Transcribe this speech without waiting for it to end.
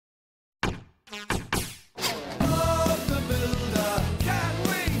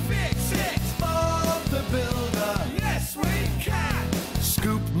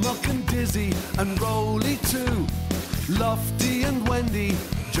Dizzy and Rolly too. Lofty and Wendy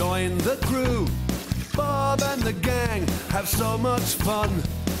join the crew. Bob and the gang have so much fun.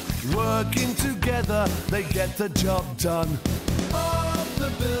 Working together, they get the job done. Bob the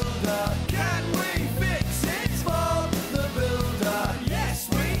Builder, can we fix it? Bob the Builder, yes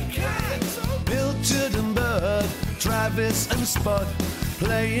we can. Pilchard and Bird, Travis and Spud,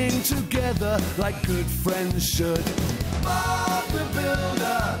 playing together like good friends should. Bob the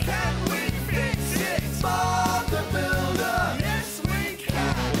Builder, can we fix it? Bob the Builder, yes we can.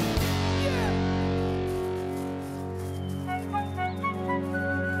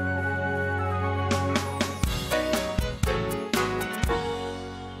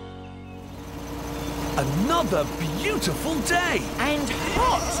 Another beautiful day. And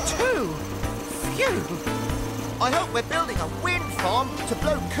hot, too. Phew. I hope we're building a wind farm to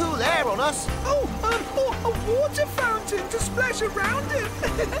blow cool air on us. Oh, or a water fountain to splash around it.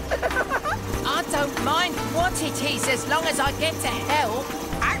 I don't mind what it is as long as I get to help.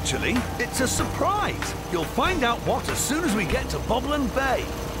 Actually, it's a surprise. You'll find out what as soon as we get to Bobland Bay.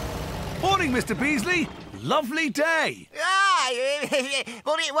 Morning, Mr. Beasley. Lovely day.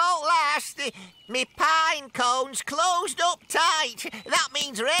 But it won't last. Me pine cone's closed up tight. That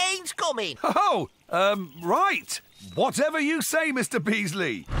means rain's coming. Oh, right. Whatever you say, Mr.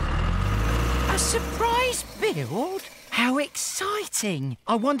 Beasley. A surprise build? How exciting.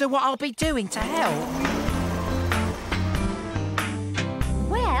 I wonder what I'll be doing to help.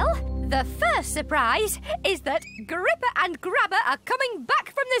 Well, the first surprise is that Gripper and Grabber are coming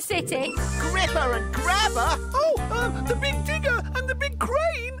back from the city. Gripper and Grabber? Oh, the big digger and the big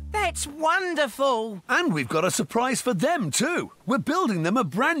crane. That's wonderful. And we've got a surprise for them, too. We're building them a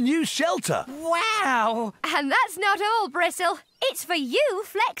brand new shelter. Wow. And that's not all, Bristle. It's for you,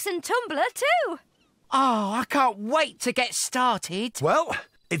 Flex and Tumbler, too. Oh, I can't wait to get started. Well,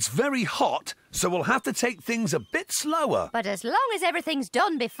 it's very hot, so we'll have to take things a bit slower. But as long as everything's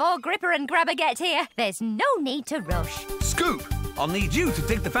done before Gripper and Grabber get here, there's no need to rush. Scoop, I'll need you to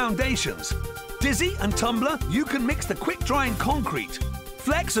dig the foundations. Dizzy and Tumbler, you can mix the quick-drying concrete.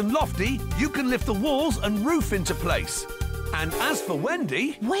 Flex and Lofty, you can lift the walls and roof into place. And as for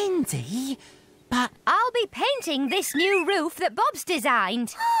Wendy... Wendy? But... I'll be painting this new roof that Bob's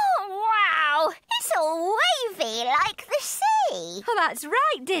designed. Oh, wow! It's all wavy like the sea. Oh, that's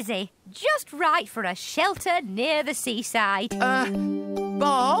right, Dizzy. Just right for a shelter near the seaside.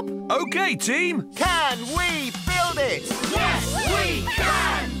 Bob? OK, team. Can we build it? Yes, we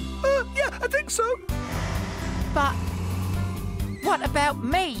can! Yeah, I think so. But what about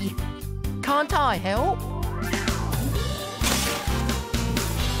me? Can't I help?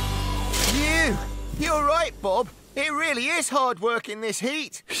 You're right, Bob. It really is hard work in this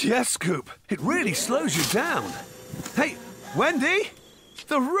heat. Yes, Scoop. It really slows you down. Hey, Wendy,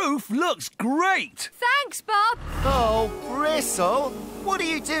 the roof looks great. Thanks, Bob. Oh, Bristle, what are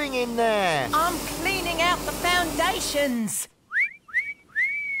you doing in there? I'm cleaning out the foundations.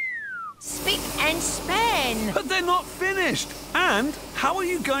 Spick and span. But they're not finished. And how are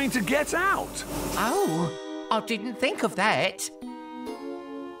you going to get out? Oh, I didn't think of that.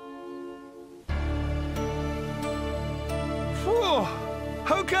 Whew.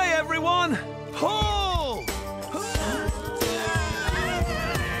 OK, everyone. Pull!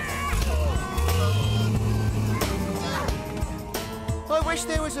 I wish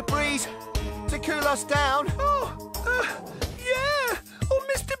there was a breeze to cool us down. Yeah, or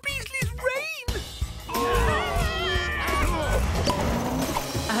Mr. Beasley's rain.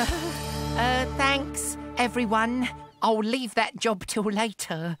 Thanks, everyone. I'll leave that job till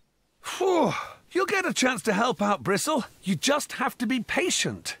later. Whew. You'll get a chance to help out, Bristle. You just have to be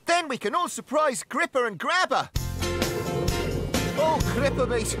patient. Then we can all surprise Gripper and Grabber. Oh, Gripper,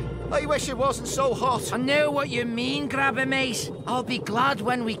 mate. I wish it wasn't so hot. I know what you mean, Grabber mate. I'll be glad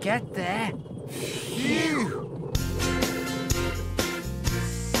when we get there. Phew.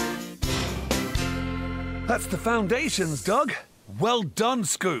 That's the foundations, Doug. Well done,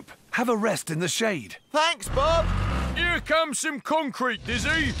 Scoop. Have a rest in the shade. Thanks, Bob. Here comes some concrete,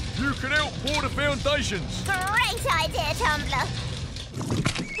 Dizzy. You can help pour the foundations. Great idea, Tumbler.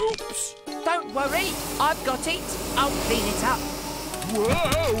 Oops. Don't worry, I've got it. I'll clean it up.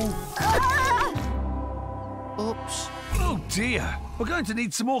 Whoa! Oops. Oh, dear. We're going to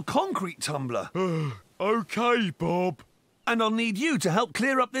need some more concrete, Tumbler. OK, Bob. And I'll need you to help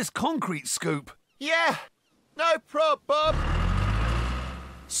clear up this concrete, Scoop. Yeah, no prob, Bob.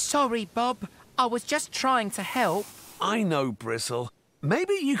 Sorry, Bob. I was just trying to help. I know, Bristle.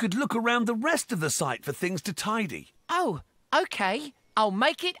 Maybe you could look around the rest of the site for things to tidy. Oh, OK. I'll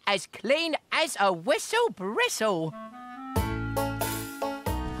make it as clean as a whistle bristle.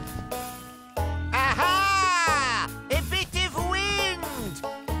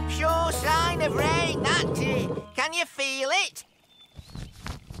 kind of rain, that. Can you feel it?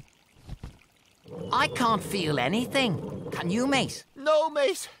 I can't feel anything. Can you, mate? No,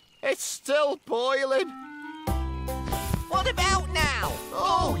 mate. It's still boiling. What about now?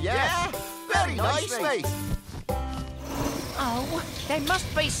 Oh, yeah. Very nice, mate. Oh, there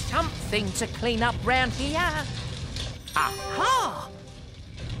must be something to clean up round here. Aha!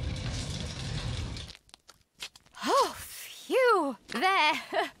 Oh, phew. There.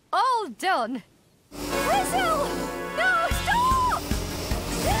 All done. Bristle! No, stop!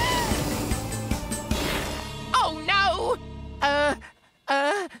 Oh, no!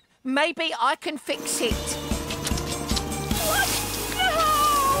 Maybe I can fix it. What?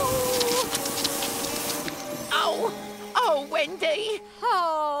 No! Oh, Wendy.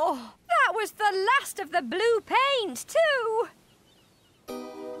 Oh, that was the last of the blue paint, too.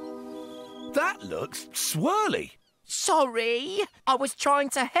 That looks swirly. Sorry, I was trying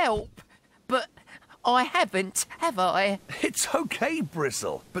to help, but I haven't, have I? It's okay,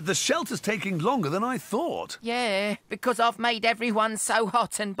 Bristle, but the shelter's taking longer than I thought. Yeah, because I've made everyone so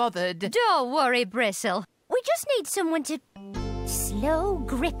hot and bothered. Don't worry, Bristle. We just need someone to slow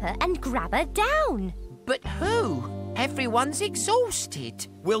Gripper and Grabber down. But who? Everyone's exhausted.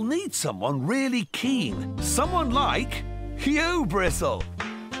 We'll need someone really keen. Someone like you, Bristle.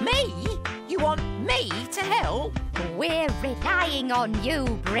 Me? You want me to help? We're relying on you,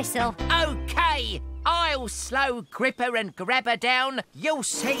 Bristle. OK, I'll slow Gripper and Grabber down, you'll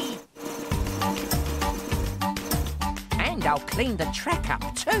see. And I'll clean the track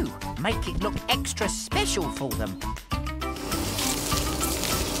up too, make it look extra special for them.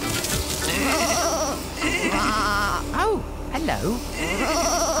 Oh, hello.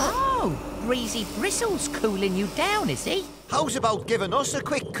 Oh, Breezy Bristle's cooling you down, is he? How's about giving us a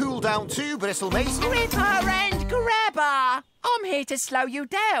quick cool down too, Bristle, mate? Gripper and Grabber! I'm here to slow you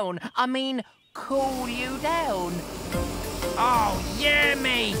down. I mean, cool you down. Oh, yeah,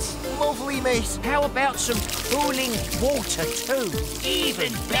 mate. Lovely, mate. How about some cooling water too?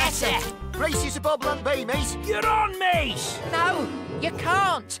 Even better. Brace you to bubble and bay, mate. You're on, mate. No, you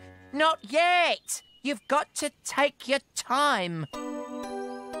can't. Not yet. You've got to take your time.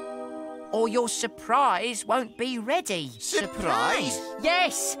 Or your surprise won't be ready. Surprise?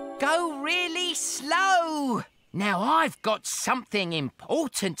 Yes, go really slow. Now I've got something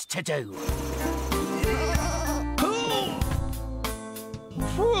important to do.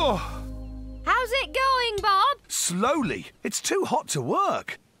 Whew. How's it going, Bob? Slowly. It's too hot to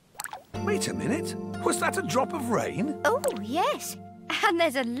work. Wait a minute. Was that a drop of rain? Oh, yes. And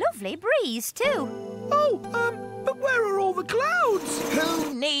there's a lovely breeze, too. Oh, but where are all the clouds?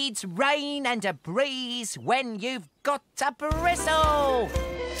 Who needs rain and a breeze when you've got a bristle?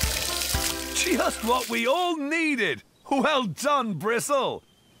 Just what we all needed. Well done, Bristle.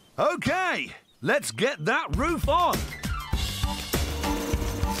 OK, let's get that roof on.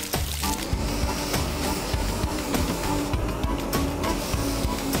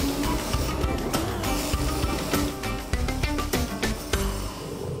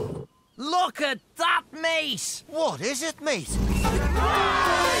 Look at that, mate! What is it, mate?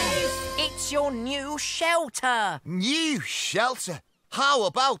 It's your new shelter. New shelter? How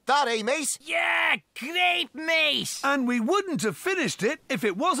about that, eh, mate? Yeah, great, mate! And we wouldn't have finished it if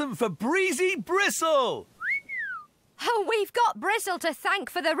it wasn't for Breezy Bristle. Oh, we've got Bristle to thank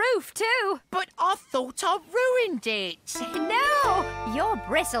for the roof, too. But I thought I ruined it. No, your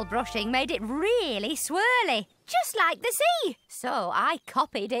bristle brushing made it really swirly, just like the sea. So I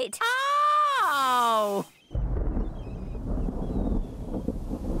copied it. Oh!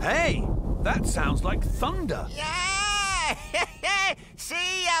 Hey, that sounds like thunder. Yeah!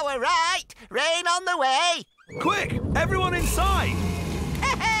 See how we're right? Rain on the way. Quick, everyone inside.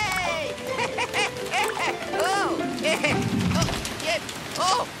 Hey!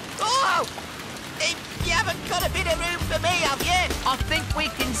 Oh! Oh! You haven't got a bit of room for me, have you? I think we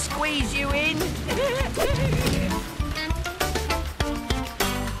can squeeze you in.